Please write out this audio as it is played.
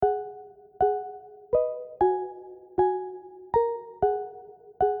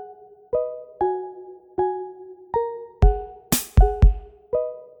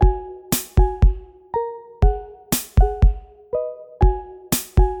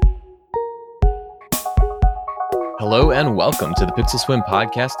Hello and welcome to the Pixel Swim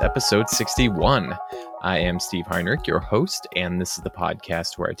Podcast, episode 61. I am Steve Heinrich, your host, and this is the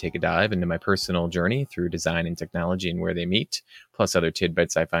podcast where I take a dive into my personal journey through design and technology and where they meet, plus other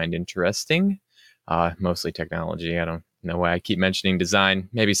tidbits I find interesting. Mostly technology. I don't know why I keep mentioning design.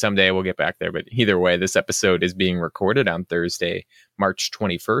 Maybe someday we'll get back there, but either way, this episode is being recorded on Thursday, March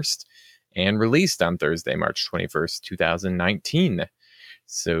 21st, and released on Thursday, March 21st, 2019.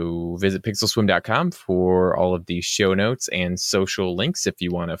 So visit pixelswim.com for all of the show notes and social links if you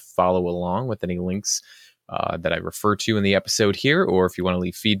want to follow along with any links that I refer to in the episode here, or if you want to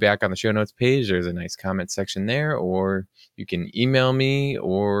leave feedback on the show notes page, there's a nice comment section there, or you can email me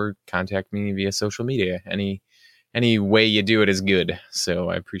or contact me via social media. Any way you do it is good. So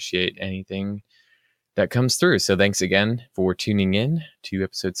I appreciate anything that comes through. So thanks again for tuning in to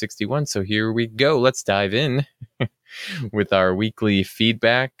episode 61. So here we go. Let's dive in with our weekly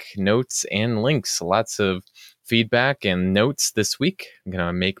feedback, notes, and links. Lots of feedback and notes this week. I'm going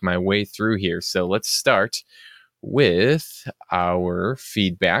to make my way through here. So let's start with our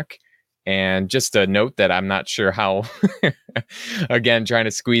feedback. And just a note that I'm not sure how, again, trying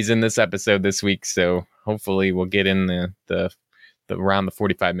to squeeze in this episode this week. So hopefully we'll get in the around the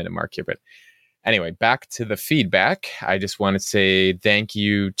 45-minute mark here. But anyway, back to the feedback. I just want to say thank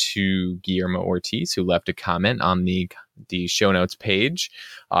you to Guillermo Ortiz, who left a comment on the show notes page.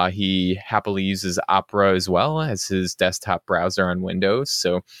 He happily uses Opera as well as his desktop browser on Windows.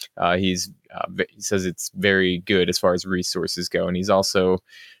 So he says it's very good as far as resources go. And he's also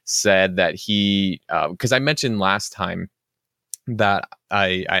said that because I mentioned last time that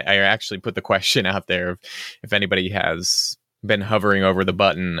I actually put the question out there if anybody has been hovering over the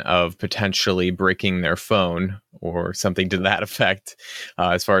button of potentially breaking their phone or something to that effect,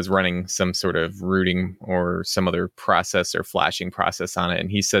 as far as running some sort of rooting or some other process or flashing process on it.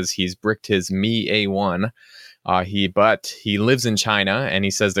 And he says he's bricked his Mi A1. But he lives in China, and he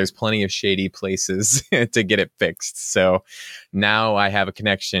says there's plenty of shady places to get it fixed. So now I have a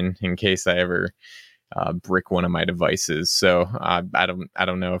connection in case I ever brick one of my devices. So I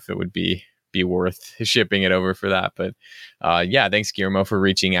don't know if it would be worth shipping it over for that, but yeah, thanks Guillermo for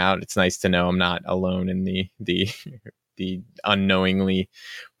reaching out. It's nice to know I'm not alone in the unknowingly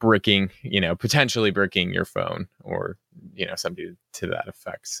bricking, potentially bricking your phone or something to that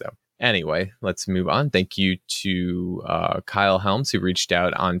effect. So anyway, let's move on. Thank you to Kyle Helms, who reached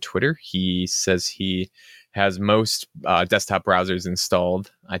out on Twitter. He says he has most desktop browsers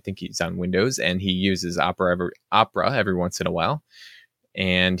installed. I think he's on Windows, and he uses Opera every once in a while.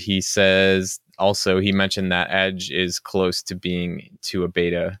 And he says also, he mentioned that Edge is close to being to a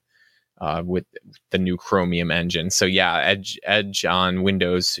beta with the new Chromium engine. So yeah, Edge on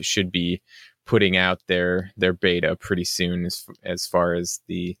Windows should be putting out their beta pretty soon as far as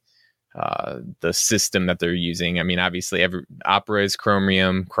the system that they're using. I mean, obviously Opera is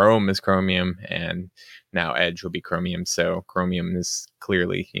Chromium, Chrome is Chromium, and now Edge will be Chromium. So Chromium is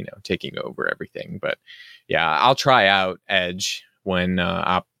clearly, taking over everything. But yeah, I'll try out Edge when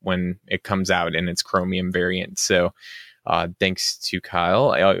it comes out in its Chromium variant. So thanks to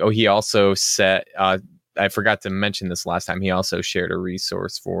Kyle. He also said, I forgot to mention this last time, he also shared a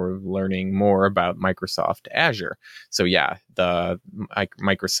resource for learning more about Microsoft Azure. So yeah, the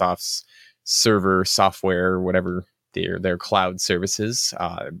Microsoft's server software, whatever their cloud services,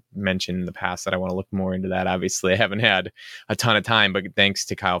 mentioned in the past that I want to look more into that. Obviously, I haven't had a ton of time, but thanks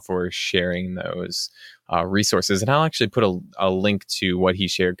to Kyle for sharing those resources. And I'll actually put a link to what he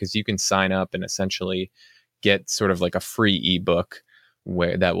shared, because you can sign up and essentially get sort of like a free ebook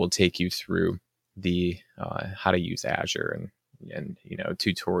that will take you through the how to use Azure and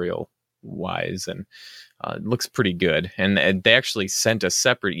tutorial wise, and it looks pretty good. And they actually sent a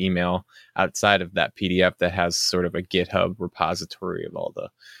separate email outside of that PDF that has sort of a GitHub repository of all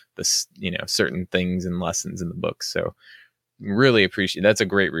the certain things and lessons in the book. So really appreciate, that's a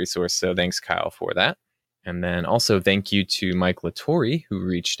great resource. So thanks Kyle for that. And then also thank you to Mike Latore, who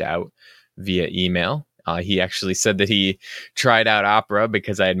reached out via email. He actually said that he tried out Opera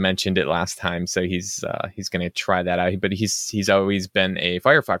because I had mentioned it last time, so he's going to try that out. But he's always been a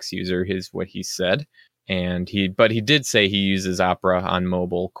Firefox user, is what he said, and he did say he uses Opera on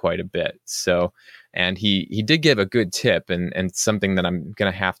mobile quite a bit. So, and he did give a good tip and something that I'm going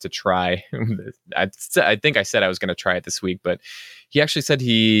to have to try. I think I said I was going to try it this week, but he actually said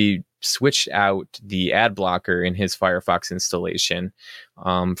he switched out the ad blocker in his Firefox installation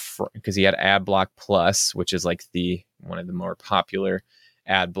because he had AdBlock Plus, which is like one of the more popular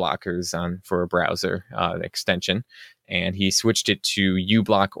ad blockers for a browser extension, and he switched it to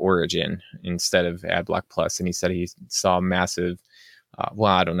uBlock Origin instead of AdBlock Plus, and he said he saw massive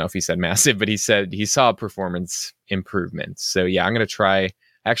well, I don't know if he said massive, but he said he saw performance improvements. So yeah, I'm going to try.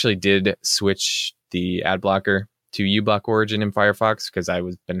 I actually did switch the ad blocker to uBlock Origin in Firefox because I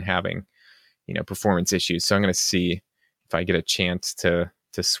was been having, performance issues. So I'm going to see if I get a chance to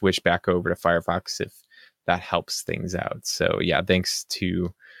switch back over to Firefox if that helps things out. So yeah, thanks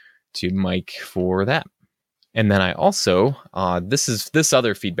to Mike for that. And then I also, this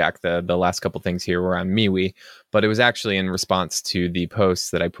other feedback, the last couple things here were on MeWe, but it was actually in response to the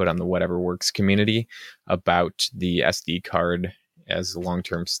posts that I put on the Whatever Works community about the SD card as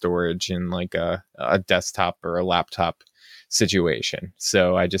long-term storage in like a desktop or a laptop situation.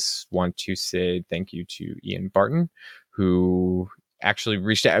 So I just want to say thank you to Ian Barton, who actually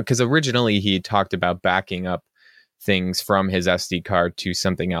reached out, because originally he talked about backing up things from his SD card to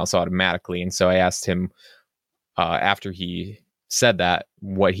something else automatically. And so I asked him, after he said that,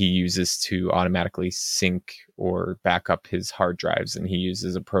 what he uses to automatically sync or back up his hard drives. And he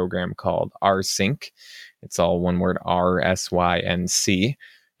uses a program called rsync. It's all one word, RSYNC.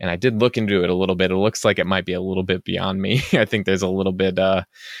 And I did look into it a little bit. It looks like it might be a little bit beyond me. I think there's a little bit of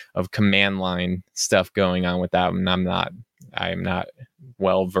command line stuff going on with that. And I am not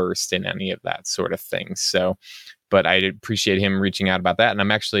well versed in any of that sort of thing. So, but I appreciate him reaching out about that. And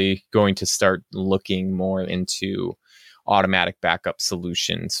I'm actually going to start looking more into automatic backup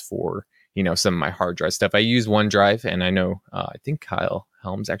solutions for, some of my hard drive stuff. I use OneDrive, and I know, I think Kyle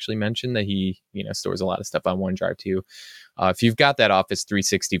Helms actually mentioned that he, stores a lot of stuff on OneDrive too. If you've got that Office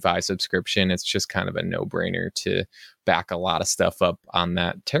 365 subscription, it's just kind of a no-brainer to back a lot of stuff up on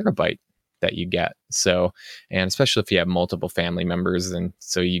that terabyte that you get. So, and especially if you have multiple family members, and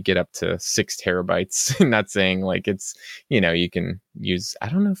so you get up to 6 terabytes. Not saying like it's, you can use, I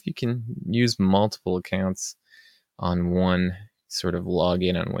don't know if you can use multiple accounts on one sort of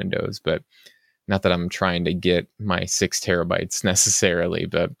login on Windows, but not that I'm trying to get my 6 terabytes necessarily,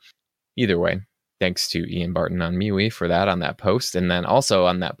 but either way, thanks to Ian Barton on MeWe for that on that post. And then also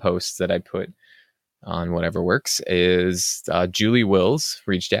on that post that I put on Whatever Works is Julie Wills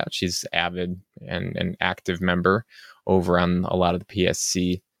reached out. She's avid and an active member over on a lot of the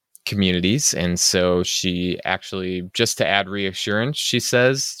PSC communities. And so she actually, just to add reassurance, she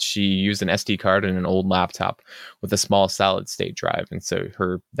says she used an SD card in an old laptop with a small solid state drive. And so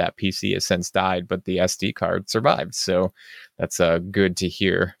that PC has since died, but the SD card survived. So that's good to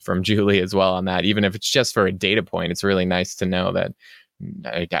hear from Julie as well on that. Even if it's just for a data point, it's really nice to know that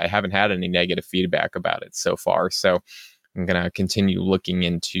I haven't had any negative feedback about it so far. So I'm going to continue looking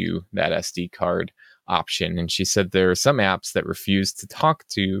into that SD card option. And she said there are some apps that refuse to talk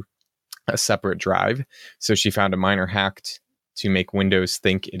to a separate drive. So she found a minor hack to make Windows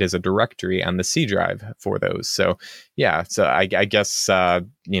think it is a directory on the C drive for those. So yeah, so I guess,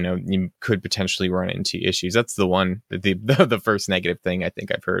 you could potentially run into issues. That's the first negative thing I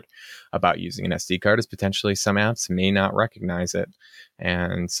think I've heard about using an SD card is potentially some apps may not recognize it.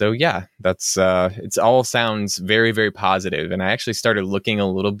 And so, yeah, that's, it all sounds very, very positive. And I actually started looking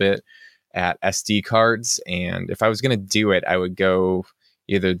a little bit at SD cards. And if I was going to do it, I would go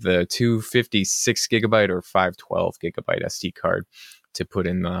either the 256 gigabyte or 512 gigabyte SD card to put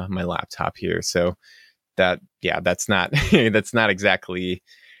in my laptop here. So that's not that's not exactly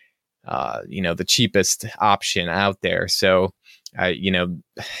the cheapest option out there. So I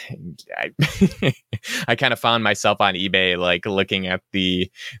kind of found myself on eBay like looking at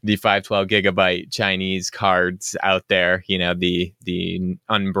the 512 gigabyte Chinese cards out there, the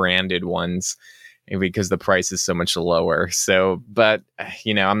unbranded ones, because the price is so much lower. So, but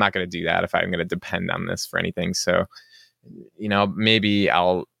I'm not going to do that if I'm going to depend on this for anything. So, maybe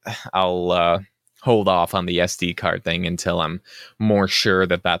I'll hold off on the SD card thing until I'm more sure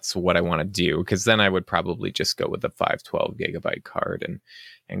that that's what I want to do. Because then I would probably just go with the 512 gigabyte card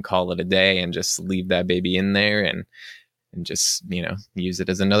and call it a day and just leave that baby in there and just, use it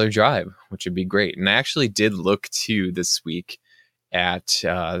as another drive, which would be great. And I actually did look too this week at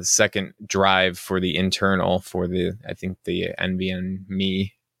second drive for the internal for I think the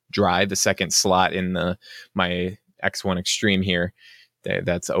NVMe drive, the second slot in my X1 Extreme here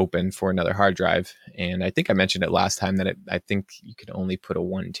that's open for another hard drive. And I think I mentioned it last time that I think you could only put a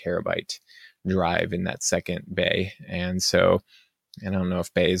 1 terabyte drive in that second bay. And so I don't know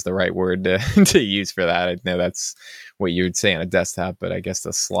if bay is the right word to use for that. I know that's what you would say on a desktop, but I guess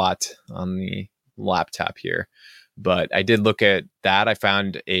the slot on the laptop here. But I did look at that. I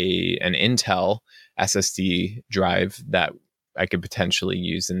found an Intel SSD drive that I could potentially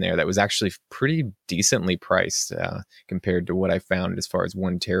use in there that was actually pretty decently priced compared to what I found as far as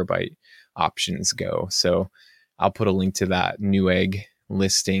 1 terabyte options go. So I'll put a link to that Newegg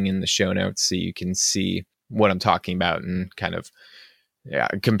listing in the show notes so you can see what I'm talking about and kind of Yeah,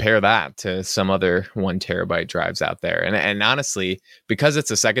 compare that to some other 1 terabyte drives out there. And honestly, because it's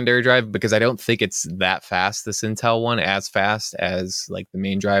a secondary drive, because I don't think it's that fast, this Intel one, as fast as like the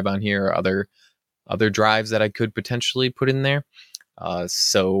main drive on here or other drives that I could potentially put in there.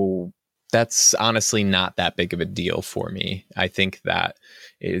 So that's honestly not that big of a deal for me. I think that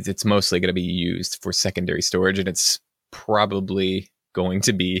it's mostly going to be used for secondary storage, and it's probably going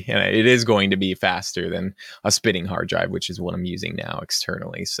to be, and it is going to be faster than a spinning hard drive, which is what I'm using now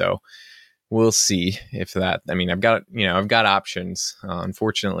externally. So we'll see if that, I mean, I've got options.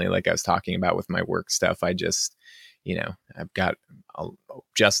 Unfortunately, like I was talking about with my work stuff, I've got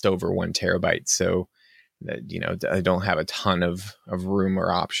just over 1 terabyte. So that, I don't have a ton of room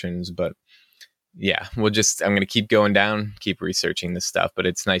or options, but yeah, I'm going to keep going down, keep researching this stuff, but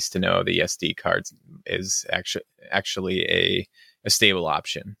it's nice to know the SD cards is actually a stable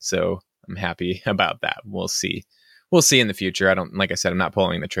option. So I'm happy about that. We'll see in the future. Like I said, I'm not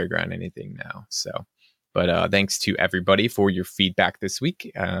pulling the trigger on anything now. So, but thanks to everybody for your feedback this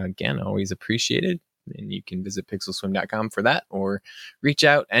week. Again, always appreciated. And you can visit pixelswim.com for that, or reach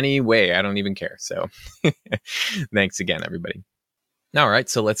out any way. I don't even care. So thanks again, everybody. All right,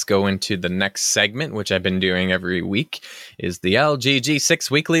 so let's go into the next segment, which I've been doing every week, is the LG G6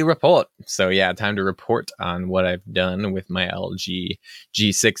 weekly report. So yeah, time to report on what I've done with my LG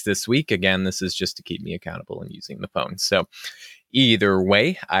G6 this week. Again, this is just to keep me accountable and using the phone. So either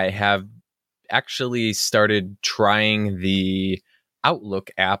way, I have actually started trying the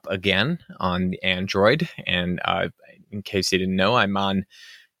Outlook app again on the Android. And in case you didn't know, I'm on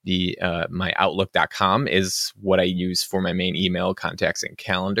the my Outlook.com is what I use for my main email, contacts, and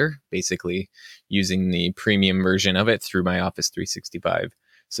calendar, basically using the premium version of it through my Office 365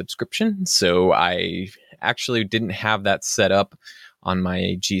 subscription. So I actually didn't have that set up on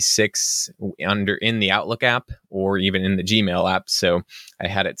my G6 in the Outlook app or even in the Gmail app. So I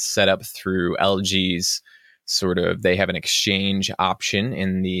had it set up through LG's they have an exchange option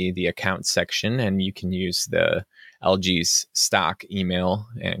in the account section, and you can use the LG's stock email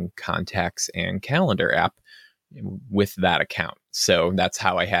and contacts and calendar app with that account. So that's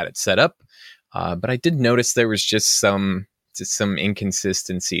how I had it set up. But I did notice there was just some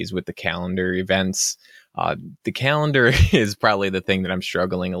inconsistencies with the calendar events. The calendar is probably the thing that I'm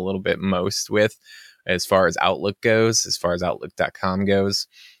struggling a little bit most with as far as Outlook goes, as far as Outlook.com goes.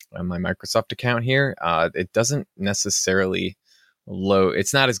 On my Microsoft account here, it doesn't necessarily load.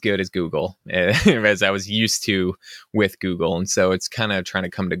 It's not as good as Google as I was used to with Google. And so it's kind of trying to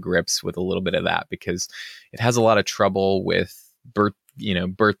come to grips with a little bit of that, because it has a lot of trouble with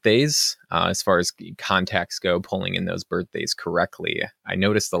birthdays, as far as contacts go, pulling in those birthdays correctly. I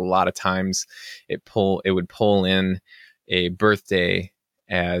noticed a lot of times it would pull in a birthday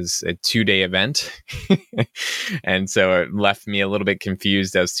as a 2-day event. And so it left me a little bit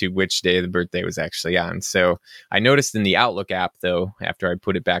confused as to which day the birthday was actually on. So I noticed in the Outlook app, though, after I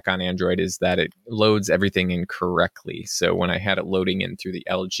put it back on Android, is that it loads everything in correctly. So when I had it loading in through the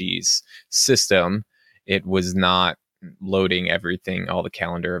LG's system, it was not loading everything, all the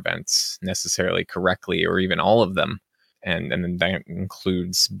calendar events necessarily correctly, or even all of them. And then that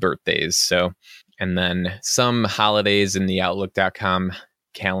includes birthdays. So, and then some holidays in the Outlook.com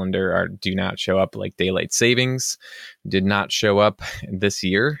calendar do not show up, like daylight savings did not show up this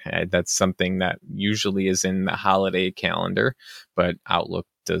year. That's something that usually is in the holiday calendar, but Outlook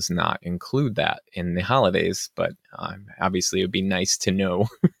does not include that in the holidays. But obviously it would be nice to know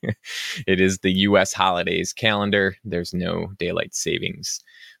it is the US holidays calendar. There's no daylight savings.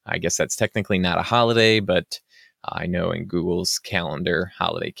 I guess that's technically not a holiday, but I know in Google's calendar,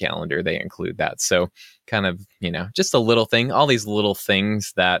 holiday calendar, they include that. So kind of, just a little thing, all these little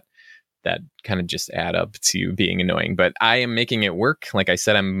things that kind of just add up to being annoying. But I am making it work. Like I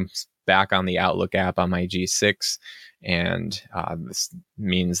said, I'm back on the Outlook app on my G6. And this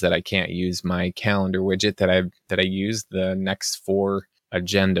means that I can't use my calendar widget that I use, the Next 4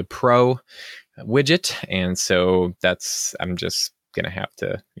 Agenda Pro widget. And so I'm just going to have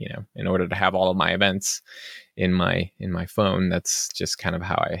to, in order to have all of my events in my phone, that's just kind of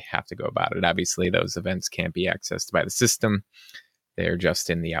how I have to go about it. Obviously, those events can't be accessed by the system. They're just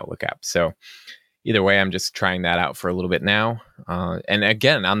in the Outlook app. So either way, I'm just trying that out for a little bit now. And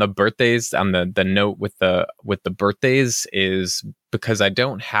again, on the birthdays, on the note with the birthdays, is because I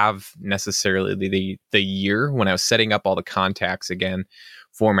don't have necessarily the year. When I was setting up all the contacts again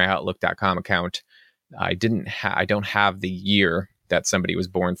for my Outlook.com account, I don't have the year that somebody was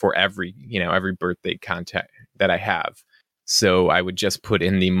born for every birthday contact that I have. So I would just put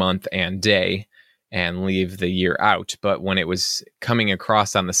in the month and day and leave the year out. But when it was coming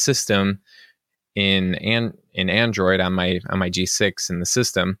across on the system, in Android on my G6 in the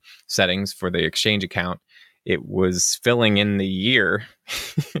system settings for the Exchange account, it was filling in the year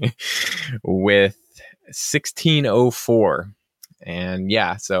with 1604. And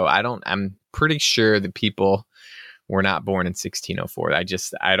yeah, so I'm pretty sure that people were not born in 1604.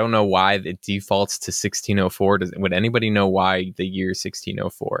 I don't know why it defaults to 1604. Would anybody know why the year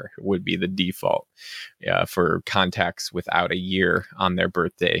 1604 would be the default for contacts without a year on their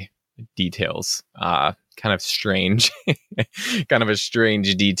birthday details? Kind of strange, kind of a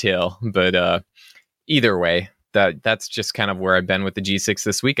strange detail, but either way, that's just kind of where I've been with the G6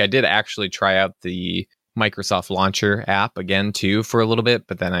 this week. I did actually try out the Microsoft Launcher app again too for a little bit,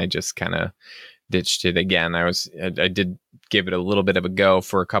 but then I just kind of ditched it again. I did give it a little bit of a go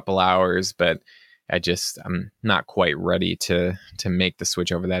for a couple hours, but I'm not quite ready to make the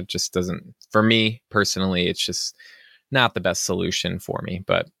switch over. That just doesn't, for me personally, it's just not the best solution for me.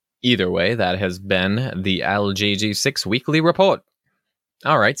 But either way, that has been the LJG6 weekly report.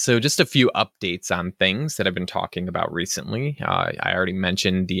 All right, so just a few updates on things that I've been talking about recently. I already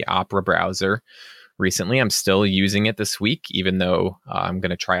mentioned the Opera browser recently. I'm still using it this week, even though I'm going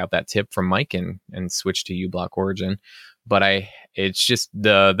to try out that tip from Mike and switch to uBlock Origin. But it's just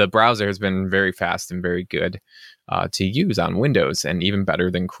the browser has been very fast and very good to use on Windows, and even better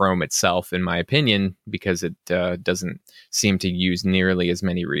than Chrome itself, in my opinion, because it doesn't seem to use nearly as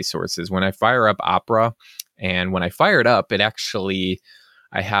many resources. When I fire up Opera, and when I fire it up, it actually,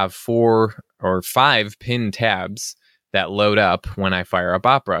 I have 4 or 5 pinned tabs that load up when I fire up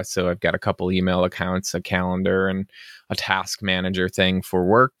Opera. So I've got a couple email accounts, a calendar, and a task manager thing for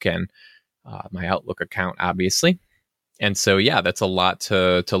work, and my Outlook account, obviously. And so, yeah, that's a lot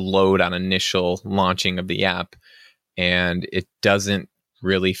to load on initial launching of the app. And it doesn't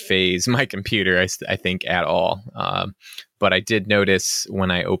really phase my computer, I think, at all. But I did notice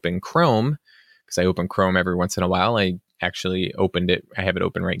when I open Chrome, because I open Chrome every once in a while, I actually opened it. I have it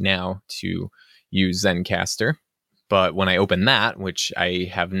open right now to use Zencastr. But when I open that, which I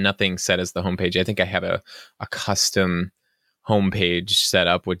have nothing set as the homepage, I think I have a custom homepage set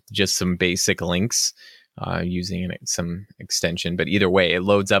up with just some basic links using some extension. But either way, it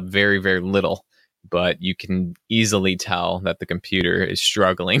loads up very, very little. But you can easily tell that the computer is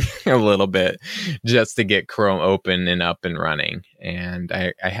struggling a little bit just to get Chrome open and up and running. And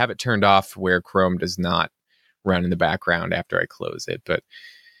I have it turned off where Chrome does not run in the background after I close it. But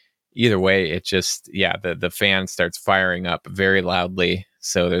either way, it just, the fan starts firing up very loudly.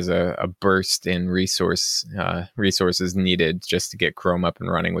 So there's a burst in resources needed just to get Chrome up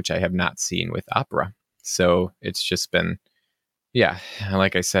and running, which I have not seen with Opera. So it's just been,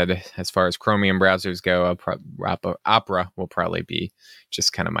 like I said, as far as Chromium browsers go, Opera will probably be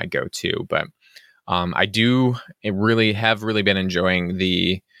just kind of my go-to. But I have really been enjoying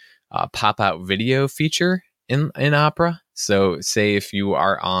the pop-out video feature in Opera. So say if you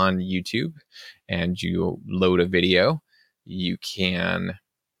are on YouTube and you load a video, you can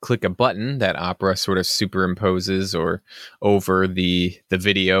click a button that Opera sort of superimposes or over the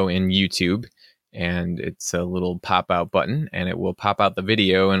video in YouTube. And it's a little pop-out button, and it will pop out the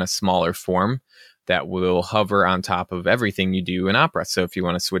video in a smaller form that will hover on top of everything you do in Opera. So if you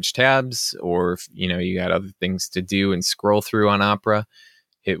want to switch tabs, or if you got other things to do and scroll through on Opera,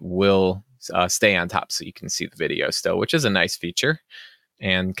 it will stay on top so you can see the video still, which is a nice feature.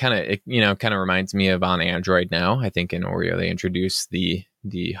 And kind of reminds me of on Android now. I think in Oreo they introduced the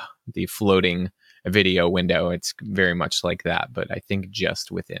floating video window. It's very much like that, but I think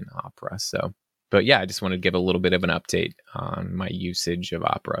just within Opera. So, but yeah, I just wanted to give a little bit of an update on my usage of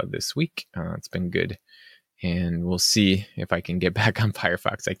Opera this week. It's been good, and we'll see if I can get back on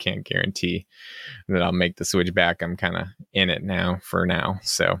Firefox. I can't guarantee that I'll make the switch back. I'm kind of in it now for now.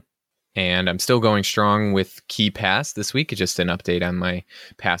 So, and I'm still going strong with KeePass this week. It's just an update on my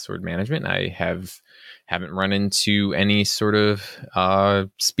password management. I haven't run into any sort of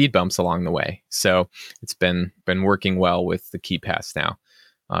speed bumps along the way. So it's been working well with the KeePass now.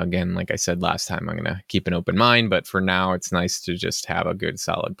 Again, like I said last time, I'm going to keep an open mind, but for now, it's nice to just have a good,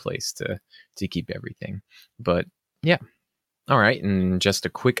 solid place to keep everything. But yeah. All right. And just a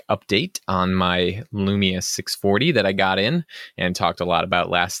quick update on my Lumia 640 that I got in and talked a lot about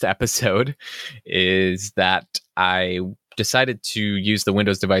last episode is that I decided to use the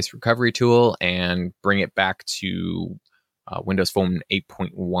Windows Device Recovery tool and bring it back to Windows Phone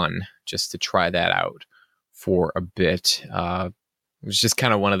 8.1 just to try that out for a bit. It was just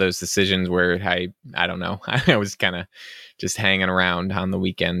kind of one of those decisions where I don't know. I was kind of just hanging around on the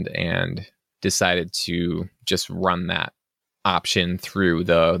weekend and decided to just run that option through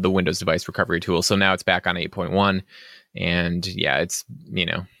the Windows Device Recovery tool. So now it's back on 8.1, And yeah, it's,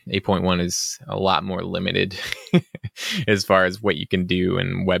 8.1 is a lot more limited as far as what you can do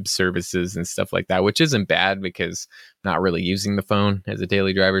and web services and stuff like that, which isn't bad because I'm not really using the phone as a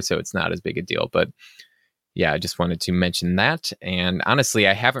daily driver, so it's not as big a deal. But yeah, I just wanted to mention that. And honestly,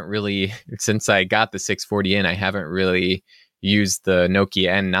 I haven't really, since I got the 640 in, I haven't really used the Nokia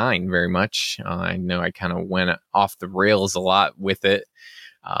N9 very much. I know I kind of went off the rails a lot with it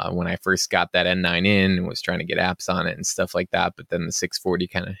when I first got that N9 in and was trying to get apps on it and stuff like that. But then the 640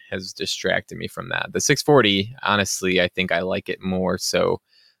 kind of has distracted me from that. The 640, honestly, I think I like it more so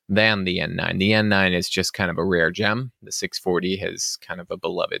than the N9. The N9 is just kind of a rare gem. The 640 is kind of a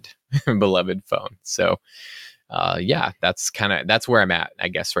beloved, beloved phone. So yeah, that's where I'm at, I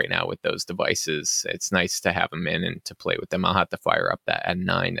guess, right now with those devices. It's nice to have them in and to play with them. I'll have to fire up that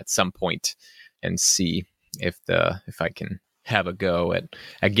N9 at some point and see if I can have a go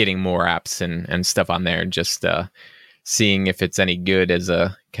at getting more apps and stuff on there, and just seeing if it's any good as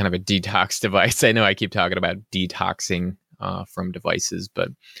a kind of a detox device. I know I keep talking about detoxing from devices, but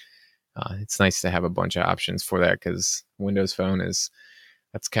it's nice to have a bunch of options for that, because Windows Phone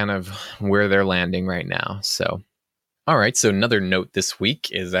that's kind of where they're landing right now. So, all right. So another note this week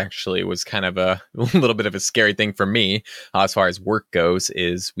was kind of a little bit of a scary thing for me as far as work goes,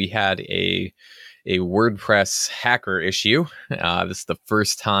 is we had a WordPress hacker issue. This is the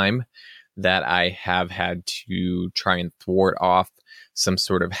first time that I have had to try and thwart off some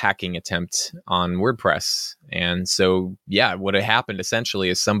sort of hacking attempt on WordPress. And so, yeah, what had happened essentially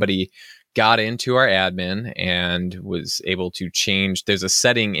is somebody got into our admin and was able to change. There's a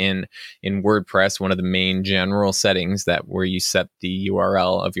setting in WordPress, one of the main general settings, that where you set the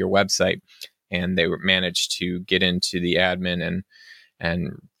URL of your website, and they managed to get into the admin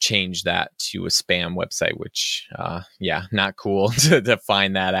and change that to a spam website, which, yeah, not cool to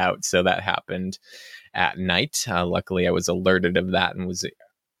find that out. So that happened at night. Luckily, I was alerted of that and was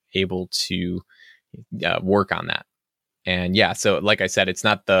able to work on that. And yeah, so like I said, it's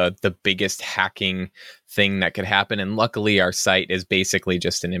not the biggest hacking thing that could happen. And luckily, our site is basically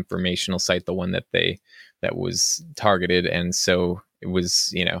just an informational site, the one that was targeted. And so it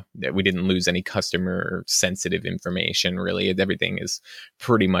was, that we didn't lose any customer sensitive information. Really, everything is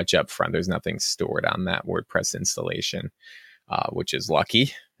pretty much up front. There's nothing stored on that WordPress installation, which is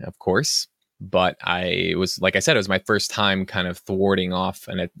lucky, of course. But it was my first time kind of thwarting off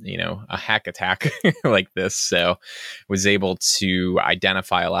a hack attack like this. So was able to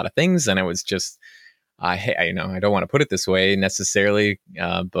identify a lot of things, and it was just, I don't want to put it this way necessarily,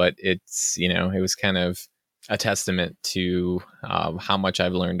 but it's, it was kind of a testament to how much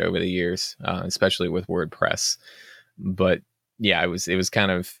I've learned over the years, especially with WordPress. But yeah, it was kind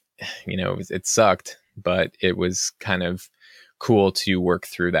of, it sucked, but it was kind of cool to work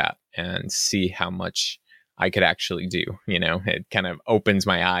through that and see how much I could actually do. It kind of opens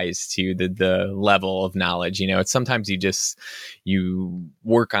my eyes to the level of knowledge. It's sometimes you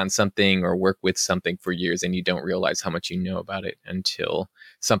work on something or work with something for years and you don't realize how much you know about it until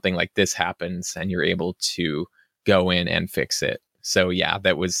something like this happens and you're able to go in and fix it. So yeah,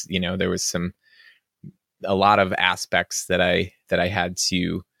 that was, there was a lot of aspects that I had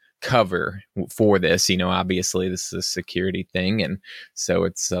to cover for this. Obviously this is a security thing, and so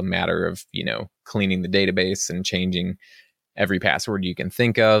it's a matter of cleaning the database and changing every password you can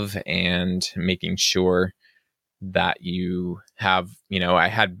think of and making sure that you have, I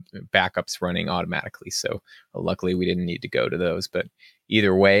had backups running automatically, so luckily we didn't need to go to those. But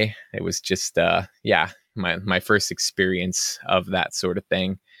either way, it was just my first experience of that sort of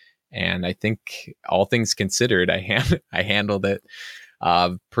thing, and I think all things considered, I handled it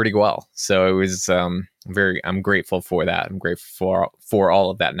pretty well. So it was I'm grateful for that. I'm grateful for all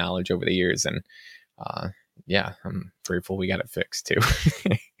of that knowledge over the years, and yeah, I'm grateful we got it fixed too.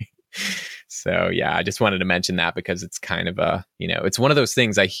 So yeah, I just wanted to mention that because it's kind of it's one of those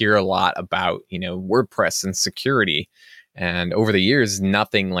things I hear a lot about, WordPress and security. And over the years,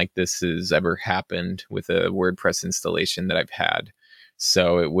 nothing like this has ever happened with a WordPress installation that I've had.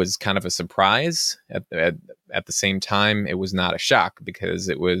 So it was kind of a surprise. At the same time, it was not a shock, because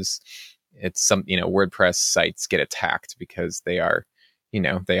WordPress sites get attacked because they are,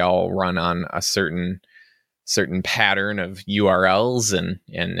 they all run on a certain pattern of URLs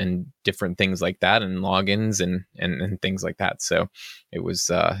and different things like that, and logins and things like that. So it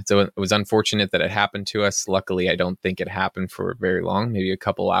was unfortunate that it happened to us. Luckily, I don't think it happened for very long, maybe a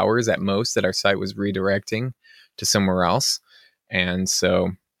couple hours at most, that our site was redirecting to somewhere else. And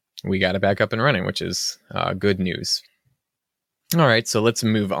so we got it back up and running, which is good news. All right, so let's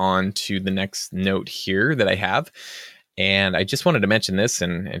move on to the next note here that I have. And I just wanted to mention this,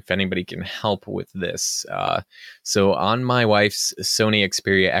 and if anybody can help with this. So on my wife's Sony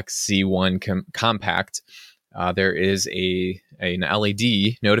Xperia XZ1 compact, there is an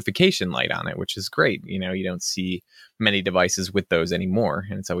LED notification light on it, which is great. You know, you don't see many devices with those anymore,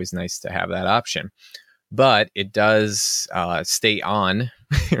 and it's always nice to have that option. But it does stay on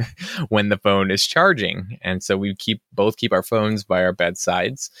when the phone is charging, and so we both keep our phones by our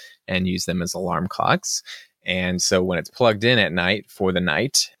bedsides and use them as alarm clocks. And so when it's plugged in at night for the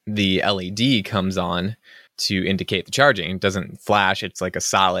night, the LED comes on to indicate the charging. It doesn't flash, it's like a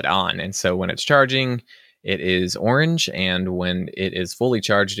solid on. And so when it's charging, it is orange, and when it is fully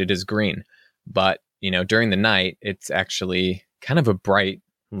charged, it is green. But, you know, during the night, it's actually kind of a bright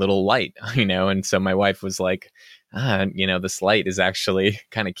little light, you know. And so my wife was like, you know, this light is actually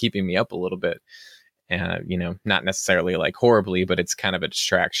kind of keeping me up a little bit. You know, not necessarily like horribly, but it's kind of a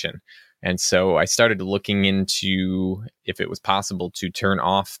distraction. And so I started looking into if it was possible to turn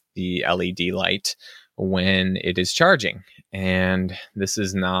off the LED light when it is charging. And this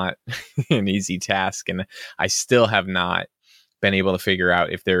is not an easy task. And I still have not been able to figure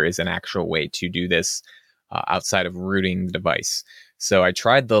out if there is an actual way to do this outside of rooting the device. So I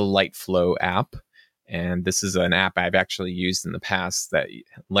tried the LightFlow app, and this is an app I've actually used in the past that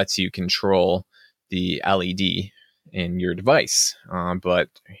lets you control the LED in your device. But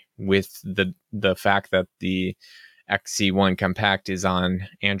with the fact that the XZ1 Compact is on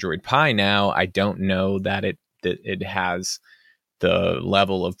Android Pie now, I don't know that it has the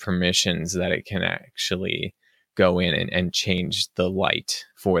level of permissions that it can actually go in and change the light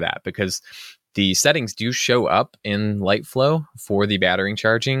for that, because the settings do show up in LightFlow for the battery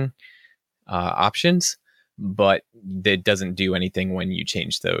charging options, but it doesn't do anything when you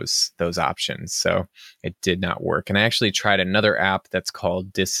change those options. So it did not work. And I actually tried another app that's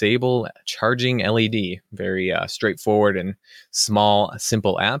called Disable Charging LED. Very straightforward and small,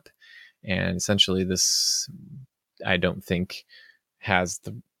 simple app. And essentially this, I don't think, has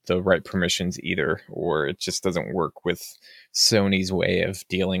the right permissions either, or it just doesn't work with Sony's way of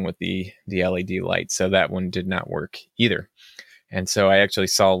dealing with the LED light. So that one did not work either. And so I actually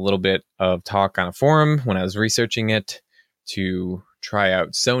saw a little bit of talk on a forum when I was researching it to try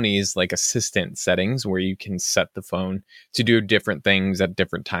out Sony's like assistant settings, where you can set the phone to do different things at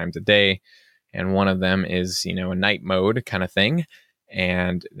different times of day. And one of them is, you know, a night mode kind of thing.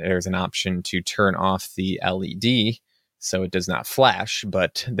 And there's an option to turn off the LED so it does not flash,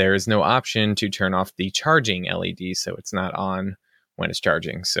 but there is no option to turn off the charging LED so it's not on when it's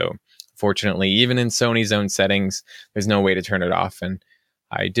charging. So fortunately, even in Sony's own settings, there's no way to turn it off. And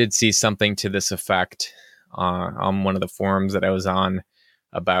I did see something to this effect on one of the forums that I was on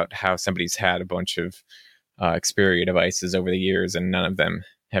about how somebody's had a bunch of Xperia devices over the years, and none of them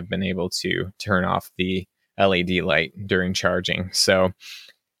have been able to turn off the LED light during charging. So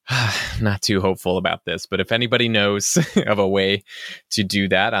not too hopeful about this, but if anybody knows of a way to do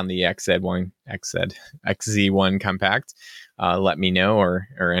that on the XZ1 Compact, let me know, or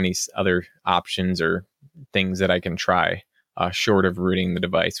any other options or things that I can try short of rooting the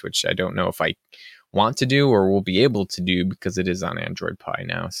device, which I don't know if I want to do or will be able to do because it is on Android Pie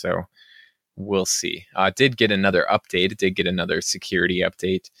now. So we'll see. It did get another update. It did get another security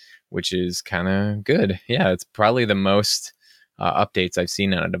update, which is kind of good. Yeah, it's probably the most updates I've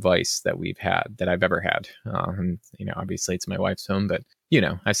seen on a device that I've ever had. And, you know, obviously it's my wife's phone, but, you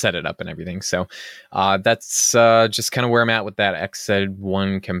know, I set it up and everything. So that's just kind of where I'm at with that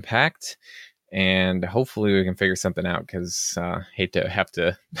XZ1 Compact. And hopefully we can figure something out, because hate to have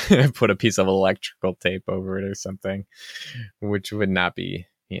to put a piece of electrical tape over it or something, which would not be,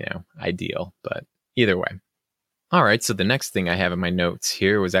 you know, ideal. But either way. All right, so the next thing I have in my notes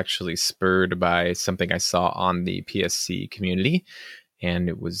here was actually spurred by something I saw on the PSC community. And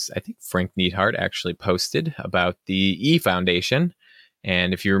it was, I think, Frank Neidhart actually posted about the E Foundation.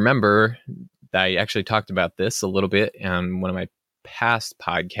 And if you remember, I actually talked about this a little bit on one of my past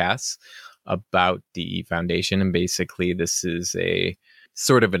podcasts about the E Foundation. And basically, this is a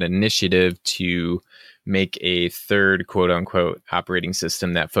sort of an initiative to make a third, quote unquote, operating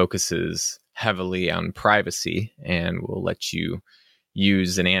system that focuses heavily on privacy and will let you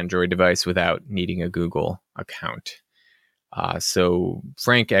use an Android device without needing a Google account. So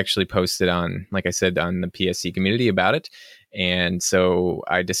Frank actually posted on, like I said, on the PSC community about it. And so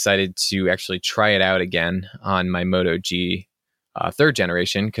I decided to actually try it out again on my Moto G third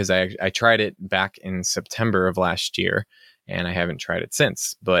generation, because I tried it back in September of last year, and I haven't tried it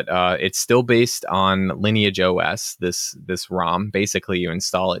since. But it's still based on Lineage OS, this ROM. Basically, you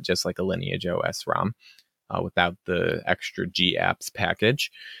install it just like a Lineage OS ROM. without the extra G apps package.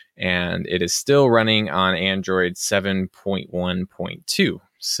 And it is still running on Android 7.1.2.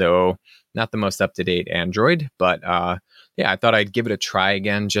 So not the most up-to-date Android, but I thought I'd give it a try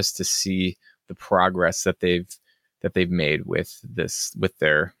again just to see the progress that they've made with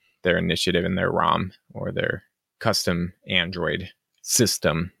their initiative and their ROM, or their custom Android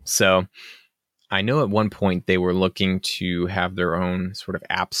system. So I know at one point they were looking to have their own sort of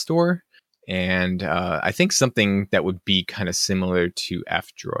app store. And I think something that would be kind of similar to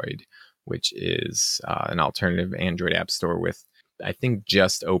F-Droid, which is an alternative Android app store with, I think,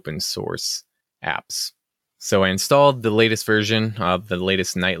 just open source apps. So I installed the latest version of the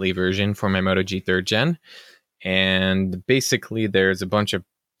latest nightly version for my Moto G 3rd Gen. And basically there's a bunch of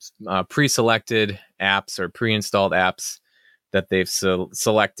pre-selected apps or pre-installed apps that they've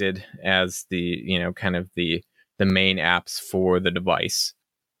selected as the, kind of the main apps for the device.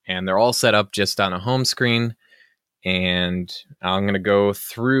 And they're all set up just on a home screen. And I'm going to go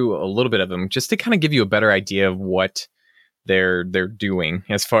through a little bit of them just to kind of give you a better idea of what they're doing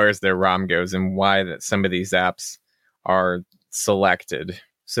as far as their ROM goes, and why that some of these apps are selected.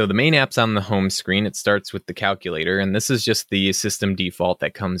 So the main app's on the home screen. It starts with the calculator, and this is just the system default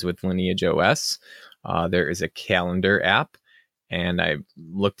that comes with Lineage OS. There is a calendar app, and I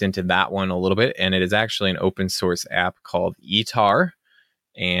looked into that one a little bit, and it is actually an open source app called Etar.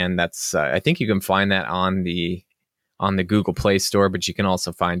 And that's I think you can find that on the Google Play Store, but you can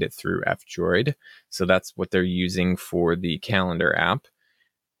also find it through F-Droid. So that's what they're using for the calendar app.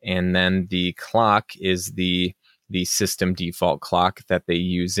 And then the clock is the system default clock that they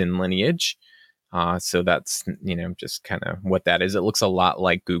use in Lineage. So that's, just kind of what that is. It looks a lot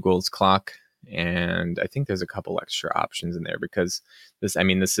like Google's clock. And I think there's a couple extra options in there because this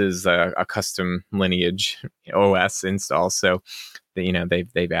is a custom Lineage OS install. So,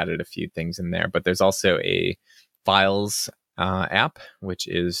 they've added a few things in there. But there's also a Files app, which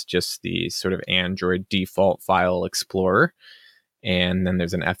is just the sort of Android default file explorer. And then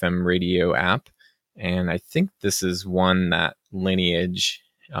there's an FM radio app. And I think this is one that Lineage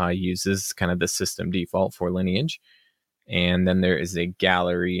uses, kind of the system default for Lineage. And then there is a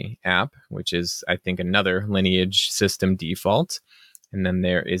gallery app, which is, I think, another Lineage system default. And then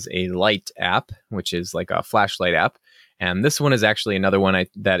there is a light app, which is like a flashlight app. And this one is actually another one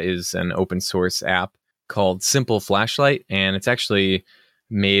that is an open source app called Simple Flashlight. And it's actually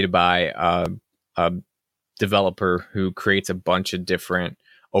made by a developer who creates a bunch of different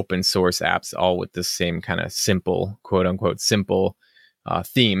open source apps, all with the same kind of simple, quote unquote, simple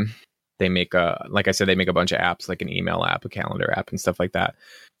theme. They make like I said, they make a bunch of apps, like an email app, a calendar app, and stuff like that.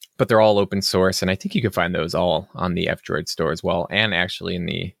 But they're all open source, and I think you can find those all on the F-Droid store as well, and actually in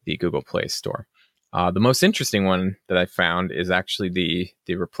the Google Play Store. The most interesting one that I found is actually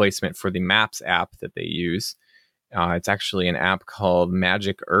the replacement for the Maps app that they use. It's actually an app called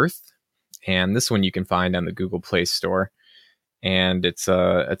Magic Earth, and this one you can find on the Google Play Store. And it's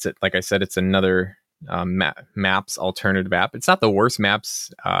like I said, it's another Maps alternative app. It's not the worst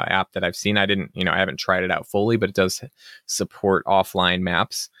Maps app that I've seen. I haven't tried it out fully, but it does support offline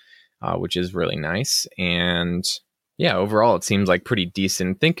maps, which is really nice. And yeah, overall, it seems like pretty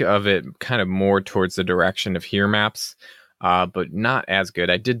decent. Think of it kind of more towards the direction of Here Maps, but not as good.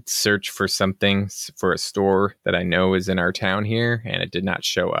 I did search for something for a store that I know is in our town here, and it did not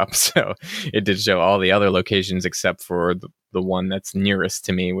show up. So it did show all the other locations except for the one that's nearest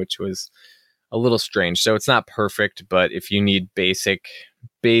to me, which was a little strange. So it's not perfect, but if you need basic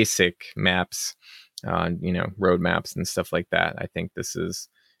maps, road maps and stuff like that, I think this is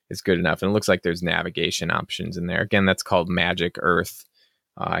good enough. And it looks like there's navigation options in there. Again, that's called Magic Earth.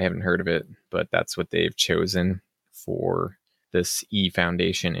 I haven't heard of it, but that's what they've chosen for this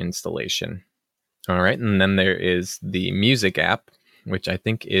eFoundation installation. All right, and then there is the music app, which I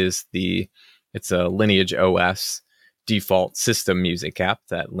think is it's a Lineage OS default system music app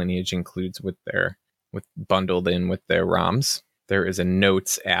that Lineage includes bundled in with their ROMs. There is a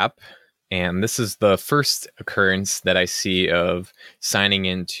Notes app, and this is the first occurrence that I see of signing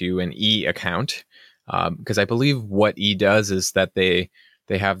into an E account, because I believe what E does is that they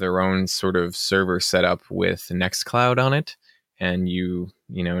have their own sort of server set up with Nextcloud on it, and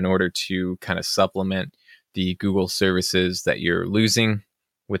in order to kind of supplement the Google services that you're losing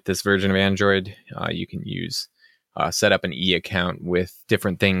with this version of Android, you can set up an E account with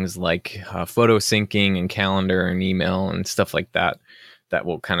different things like photo syncing and calendar and email and stuff like that. That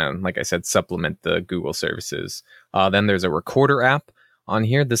will kind of, like I said, supplement the Google services. Then there's a recorder app on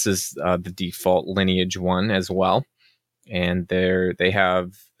here. This is the default Lineage one as well. And they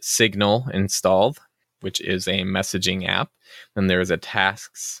have Signal installed, which is a messaging app. Then there's a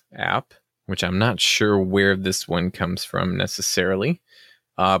Tasks app. which I'm not sure where this one comes from necessarily.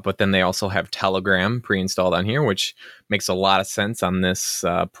 But then they also have Telegram pre-installed on here, which makes a lot of sense on this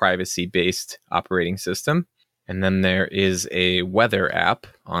privacy-based operating system. And then there is a weather app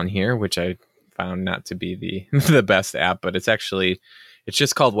on here, which I found not to be the the best app, but it's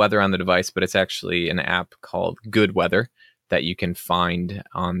just called Weather on the device, but it's actually an app called Good Weather that you can find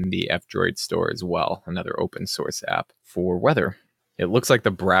on the F-Droid store as well, another open source app for weather. It looks like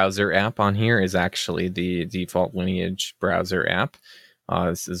the browser app on here is actually the default Lineage browser app,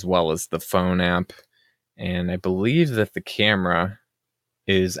 as well as the phone app. And I believe that the camera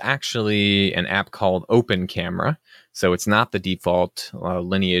is actually an app called Open Camera. So it's not the default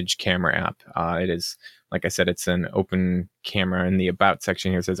Lineage camera app. It is, like I said, it's an open camera. In the About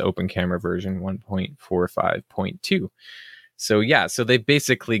section here, it says Open Camera version 1.45.2. So yeah, so they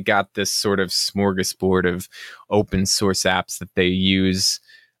basically got this sort of smorgasbord of open source apps that they use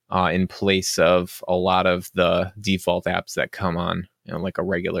in place of a lot of the default apps that come on, like a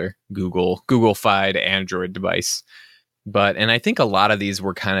regular Google-fied Android device. And I think a lot of these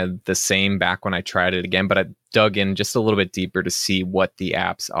were kind of the same back when I tried it again, but I dug in just a little bit deeper to see what the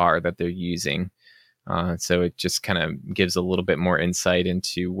apps are that they're using. So it just kind of gives a little bit more insight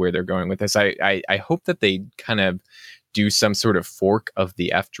into where they're going with this. I hope that they kind of do some sort of fork of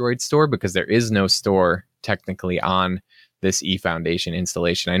the F-Droid store, because there is no store technically on this eFoundation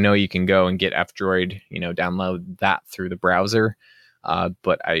installation. I know you can go and get F-Droid, download that through the browser,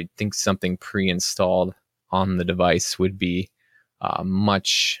 but I think something pre-installed on the device would be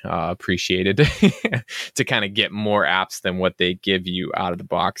much appreciated to kind of get more apps than what they give you out of the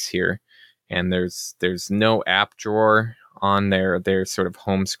box here. And there's no app drawer on their sort of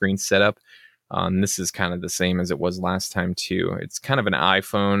home screen setup. This is kind of the same as it was last time too. It's kind of an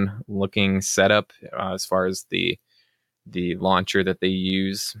iPhone looking setup as far as the launcher that they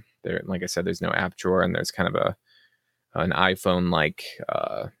use. There, like I said, there's no app drawer, and there's kind of an iPhone like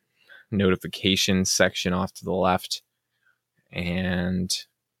notification section off to the left, and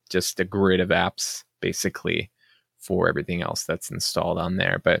just a grid of apps basically for everything else that's installed on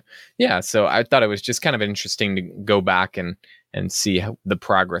there. But yeah, so I thought it was just kind of interesting to go back and see the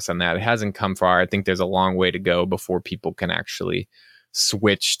progress on that. It hasn't come far. I think there's a long way to go before people can actually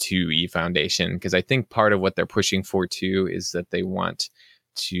switch to eFoundation, because I think part of what they're pushing for too is that they want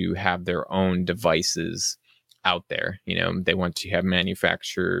to have their own devices out there. They want to have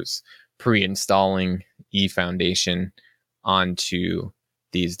manufacturers pre-installing eFoundation onto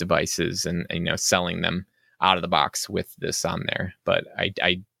these devices and selling them out of the box with this on there. But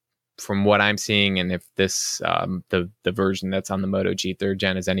I from what I'm seeing, and if this the version that's on the Moto G 3rd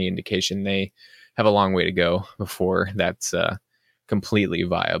Gen is any indication, they have a long way to go before that's completely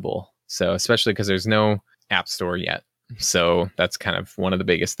viable. So especially because there's no app store yet. So that's kind of one of the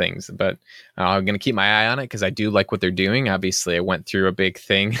biggest things. But I'm going to keep my eye on it because I do like what they're doing. Obviously, I went through a big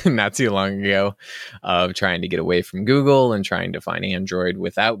thing not too long ago of trying to get away from Google and trying to find Android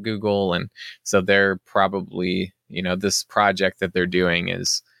without Google. And so they're probably, this project that they're doing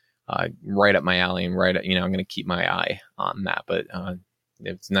is right up my alley, and I'm going to keep my eye on that. But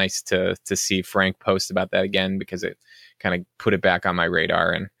it's nice to see Frank post about that again, because it kind of put it back on my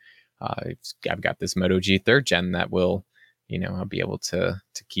radar. And I've got this Moto G 3rd Gen that will, I'll be able to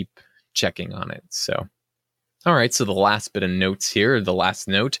keep checking on it. So, all right. So the last bit of notes here, the last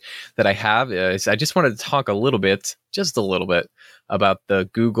note that I have is I just wanted to talk just a little bit about the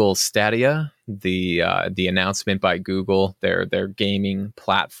Google Stadia, the announcement by Google, their gaming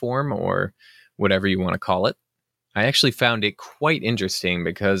platform, or whatever you want to call it. I actually found it quite interesting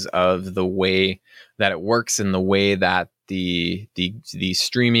because of the way that it works, and the way that the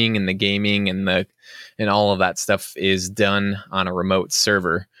streaming and the gaming and all of that stuff is done on a remote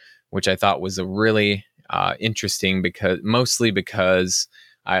server, which I thought was a really interesting, mostly because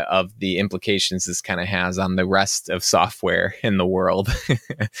of the implications this kind of has on the rest of software in the world.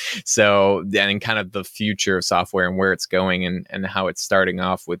 So, and kind of the future of software and where it's going, and how it's starting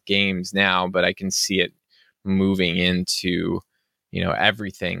off with games now, but I can see it moving into,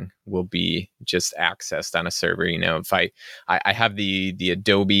 everything will be just accessed on a server. If I have the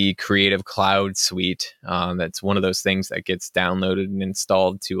Adobe Creative Cloud suite, that's one of those things that gets downloaded and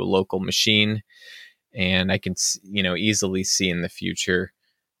installed to a local machine. And I can, easily see in the future,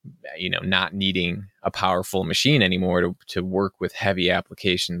 not needing a powerful machine anymore to work with heavy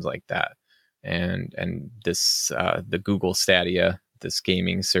applications like that. And this, the Google Stadia, this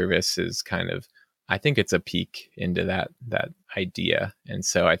gaming service, is kind of, I think it's a peek into that idea. And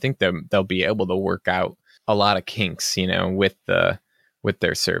so I think they'll be able to work out a lot of kinks, with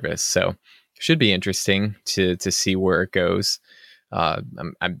their service. So it should be interesting to see where it goes.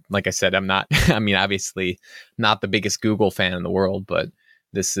 I'm like I said, I'm not, I mean, obviously not the biggest Google fan in the world, but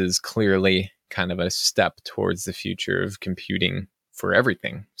this is clearly kind of a step towards the future of computing for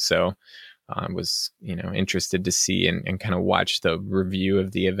everything. So I was, interested to see and kind of watch the review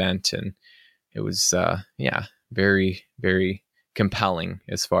of the event. And it was, very, very compelling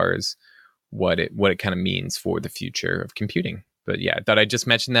as far as what it kind of means for the future of computing. But yeah, I thought I'd just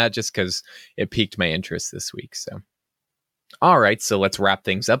mention that just because it piqued my interest this week. So, all right, so let's wrap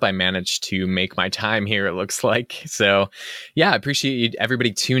things up. I managed to make my time here, it looks like. So, yeah, I appreciate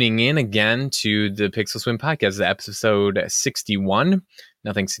everybody tuning in again to the Pixel Swim podcast, episode 61.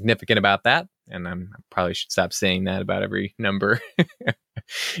 Nothing significant about that. And I probably should stop saying that about every number.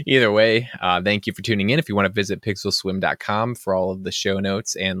 Either way, thank you for tuning in. If you want to visit pixelswim.com for all of the show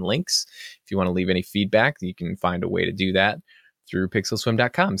notes and links, if you want to leave any feedback, you can find a way to do that through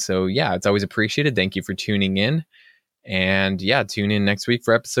pixelswim.com. So yeah, it's always appreciated. Thank you for tuning in. And yeah, tune in next week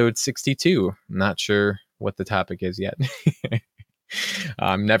for episode 62. I'm not sure what the topic is yet.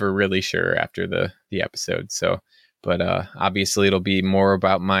 I'm never really sure after the episode. So, but obviously it'll be more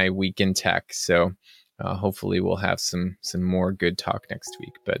about my week in tech. So hopefully we'll have some more good talk next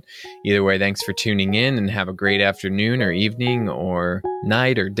week. But either way, thanks for tuning in and have a great afternoon or evening or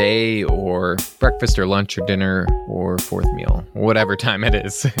night or day or breakfast or lunch or dinner or fourth meal, whatever time it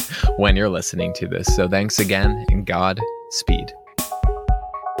is when you're listening to this. So thanks again and Godspeed.